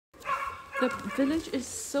The village is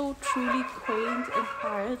so truly quaint and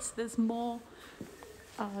quiet. There's more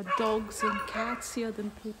dogs and cats here than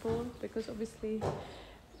people, because obviously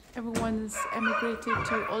everyone's emigrated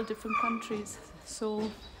to all different countries. So,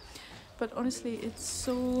 but honestly, it's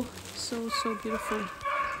so beautiful.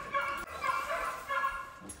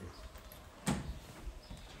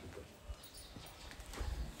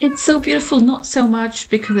 It's so beautiful, not so much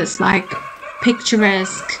because it's like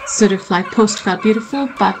picturesque, sort of like postcard beautiful,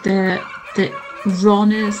 but the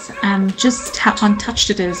rawness and just how untouched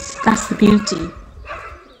it is, that's the beauty.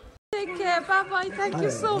 Take care, bye bye, thank you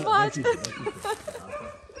so much.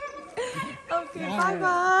 Okay, bye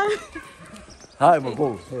bye. Hi,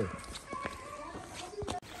 Okay.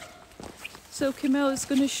 So Klimel is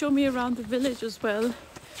going to show me around the village as well,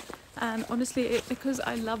 and honestly, because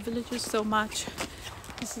I love villages so much,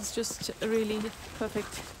 this is just really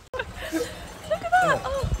perfect. Look at that!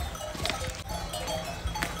 Oh.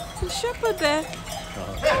 There's a shepherd there.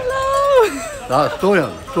 Hello!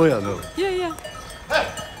 Stojan. Yeah, yeah.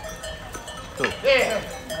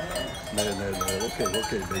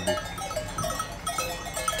 Okay, baby.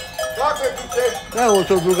 Evo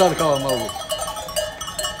to drugarka vam malo.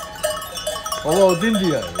 Ovo od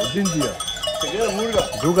Indije.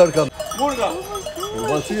 Drugarka.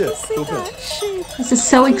 This is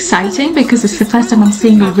so exciting because it's the first time I'm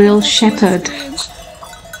seeing a real shepherd.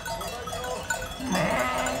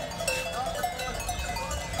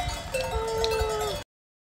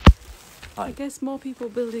 I guess more people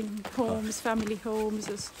building homes, family homes.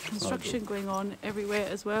 There's construction going on everywhere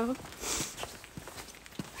as well.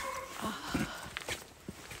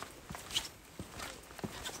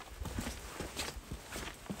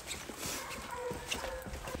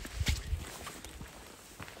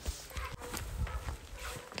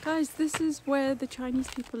 Guys, this is where the Chinese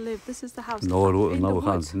people live. This is the house. No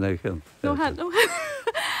hand.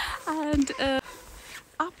 And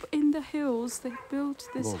up in the hills, they built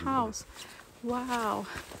this house. Wow.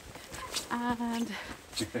 And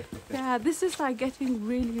yeah, this is like getting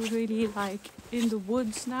really like in the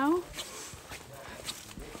woods now.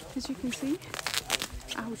 As you can see.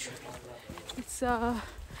 Ouch. It's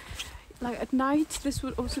like at night, this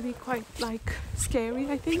would also be quite like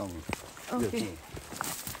scary, I think. Okay.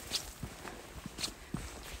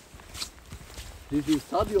 This is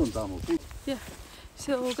stadion, yeah.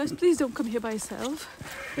 So guys, please don't come here by yourself.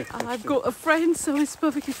 I've got a friend, so it's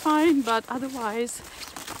perfectly fine, but otherwise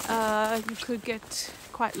you could get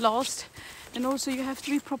quite lost, and also you have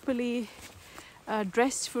to be properly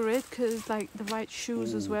dressed for it, because like the right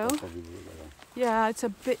shoes as well. Yeah, it's a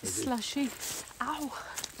bit slushy. Ow,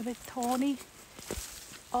 a bit thorny.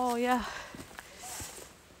 Oh yeah.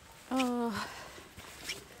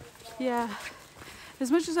 Yeah. As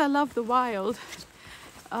much as I love the wild,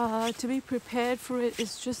 to be prepared for it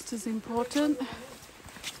is just as important.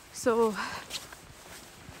 So,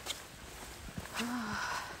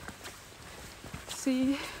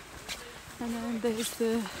 see, and then there's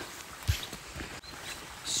the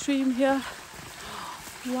stream here.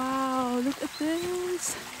 Wow, look at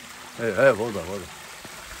this. Hey, hold on.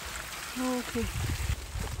 Okay.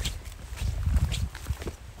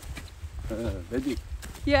 Baby.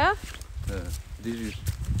 Yeah? This is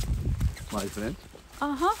my friend.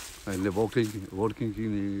 Uh-huh. And working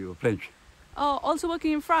in French. Oh, also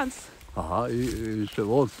working in France? It's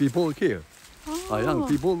old people here. Young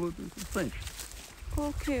people French.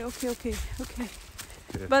 Okay.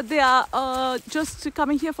 Yeah. But they are just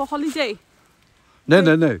coming here for holiday?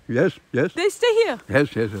 No. Yes. They stay here?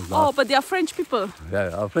 Yes. Oh, but they are French people?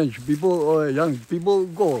 Yeah, French people or young people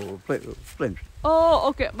go French. Oh,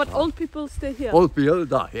 okay. But old people stay here? Old people,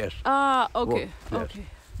 yes. Okay. Yes. Okay.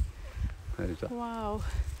 Yes. Wow.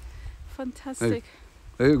 Fantastic.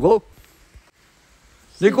 Hey, go.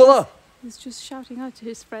 Nicola! He's just shouting out to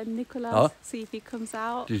his friend Nicola. See if he comes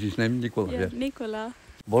out. This is his name, Nicola. Yeah, Nicola.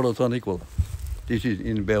 Borota Nicola. This is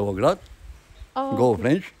in Belgrade. Oh, Go okay.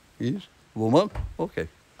 French is woman. Okay.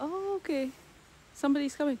 Oh, okay.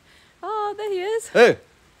 Somebody's coming. Oh, there he is. Hey!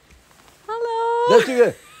 Hello! Gde si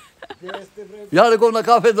ge? Ja rekao na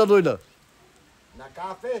kafe da dojde. Na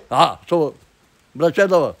kafe? So,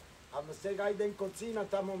 braćedava. A сега idem kocina,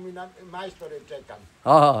 tamo mi majstore čekam.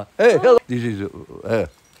 Hey, hello. This is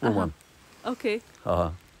woman. Okay.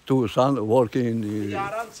 Two sons working in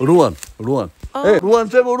Rouen. Oh. Hey, Rouen,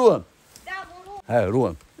 semo Rouen. Hey,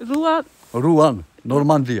 Rouen. Rouen,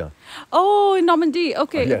 Normandia. Oh, in Normandy.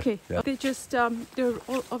 Okay, Yes, okay. yeah. They just, they're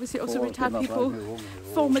obviously also retired people,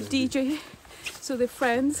 former DJ, so they're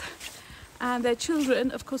friends. And their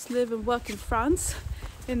children, of course, live and work in France,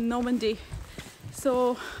 in Normandy.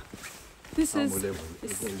 So, This is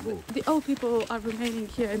the old people are remaining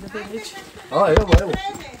here in the village.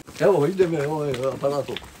 Evo, ideme ovaj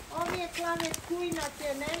aparatom. Ovdje klane kujna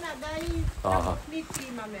tjenena da i niti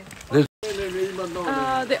imame.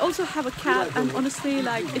 They also have a cat, and honestly,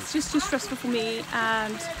 like, it's just too stressful for me,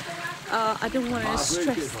 and I don't want to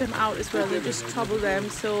stress them out as well. They just trouble them,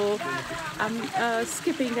 so I'm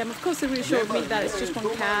skipping them. Of course, they reassured me that it's just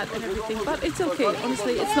one cat and everything, but it's okay.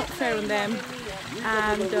 Honestly, it's not fair on them,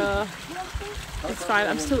 and it's fine.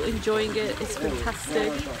 I'm still enjoying it. It's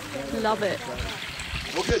fantastic. Love it.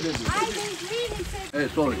 Hey,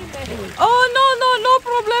 sorry. Oh no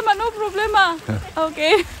problema, no problema.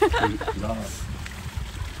 Okay.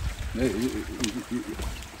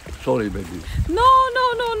 Sorry, baby.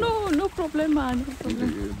 No problema, no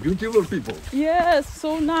problem. Beautiful people. Yes,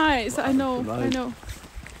 so nice. I know, I know.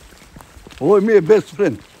 Oh, my best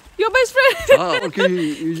friend. Your best friend? Okay,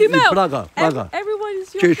 in Klimel. Praga. Everyone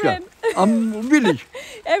is your Czechia. friend. I'm village.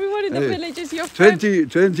 Everyone in the village is your friend.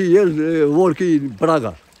 20 years working in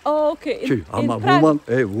Praga. Oh, okay. I'm a Prague.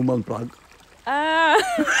 woman Prague.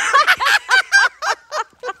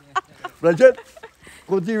 Значит,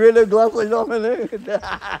 культивили глаз изомене.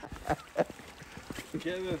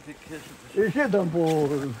 Еще там по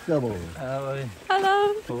всему.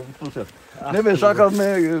 Hello. Не ме сакам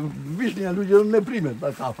вишня луѓе не примет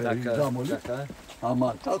на кафе и замоли.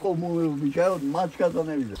 Ама како му обичајот мачката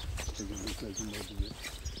не виде.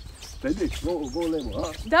 Теди, го лево,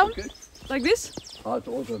 а? Down? Like this?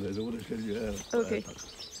 Ото не, добре седи. Okay.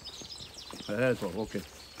 Ето, окей.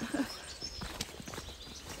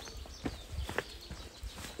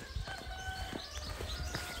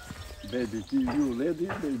 Baby, you lady,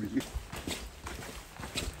 baby.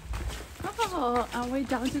 Oh, and we're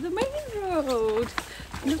down to the main road.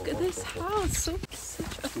 Look at this house.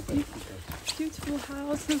 Such a beautiful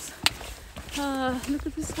house. Look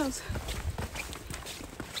at this house.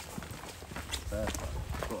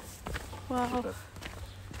 Wow.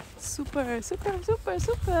 Super.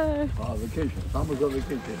 Vacation. Summer's a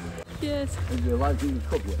vacation. Yes. And your life in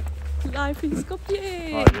Skopje. Life in Skopje.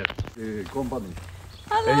 Yes. Company.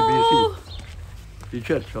 Hello. ABC. I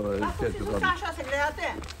church. Saša se gledate?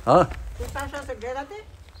 А? Saša se gledate?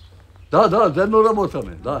 Да, заедно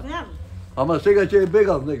работаме, да. Znam. Ама сега ќе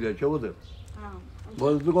бегам негде, ќе одам.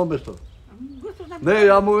 Во друго место. Не,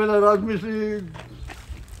 ја му не размисли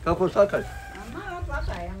како сакаш.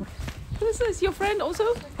 This is your friend also?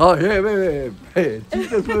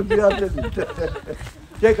 Тите сме пријатели.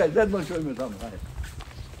 Чекај, заедно ќе одиме таму, ајде.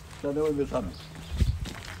 Да не одиме сами.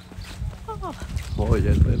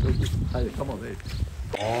 Ајде, come on, hey.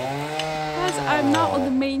 Guys, I'm now on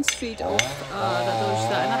the main street of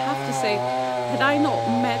Radodzda, and I have to say, had I not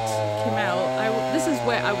met Klimel, this is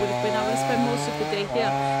where I would have been. I would have spent most of the day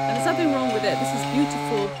here, and there's nothing wrong with it. This is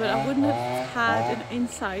beautiful, but I wouldn't have had an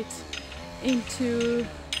insight into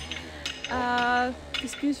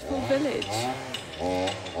this beautiful village.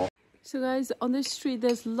 So guys, on this street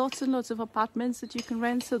there's lots and lots of apartments that you can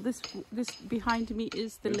rent. So this behind me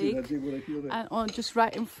is the lake, and just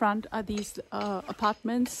right in front are these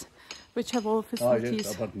apartments which have all facilities.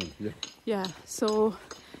 Yes, apartment, yeah. So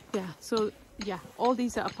all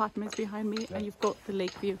these are apartments behind me, and you've got the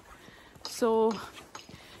lake view. So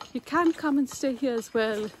you can come and stay here as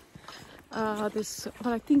well.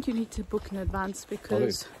 But I think you need to book in advance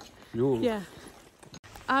because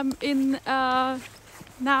I'm in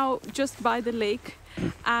now just by the lake,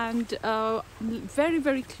 and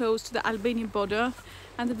very close to the Albanian border,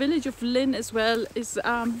 and the village of Lin as well is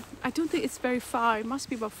I don't think it's very far. It must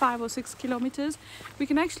be about 5 or 6 kilometers. We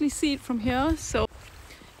can actually see it from here. So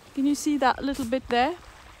can you see that little bit there?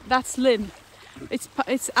 That's Lin.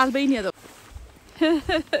 It's Albania though.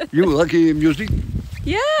 You like music?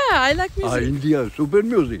 Yeah, I like music. India, super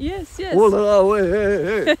music. Yes. Oh,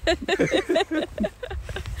 hey.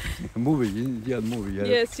 Indian movie.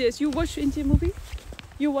 Yes. You watch Indian movie?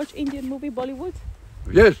 You watch Indian movie, Bollywood?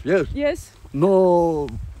 Yes. Yes. No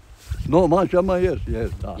much,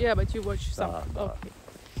 yes. Yeah, but you watch some. Okay.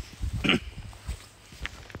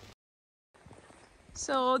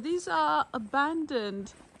 So these are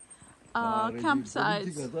abandoned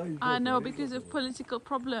campsites. I know, because of political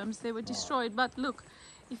problems they were destroyed. But look,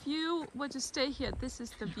 if you were to stay here, this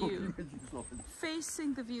is the view.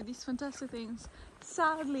 Facing the view, these fantastic things.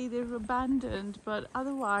 Sadly, they're abandoned, but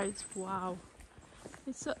otherwise, wow.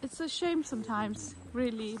 It's a shame sometimes,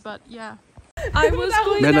 really, but yeah. I was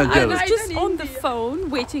just on the phone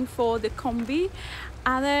waiting for the combi,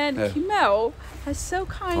 and then Klimel has so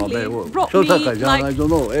kindly brought me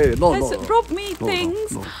brought me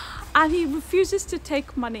things. and he refuses to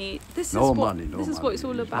take money. This No is what money, no this is what it's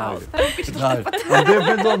all money. about. Nice.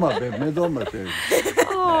 Medoma,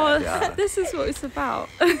 Oh, Yeah. this is what it's about.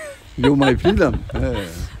 You my film. Yeah.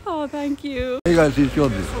 Oh, thank you. Hey guys, it's your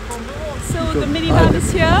this. So the minivan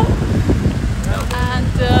is here,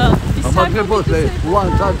 and it's time for me to say One,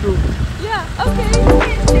 two. yeah. Okay.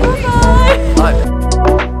 Bye bye. Bye.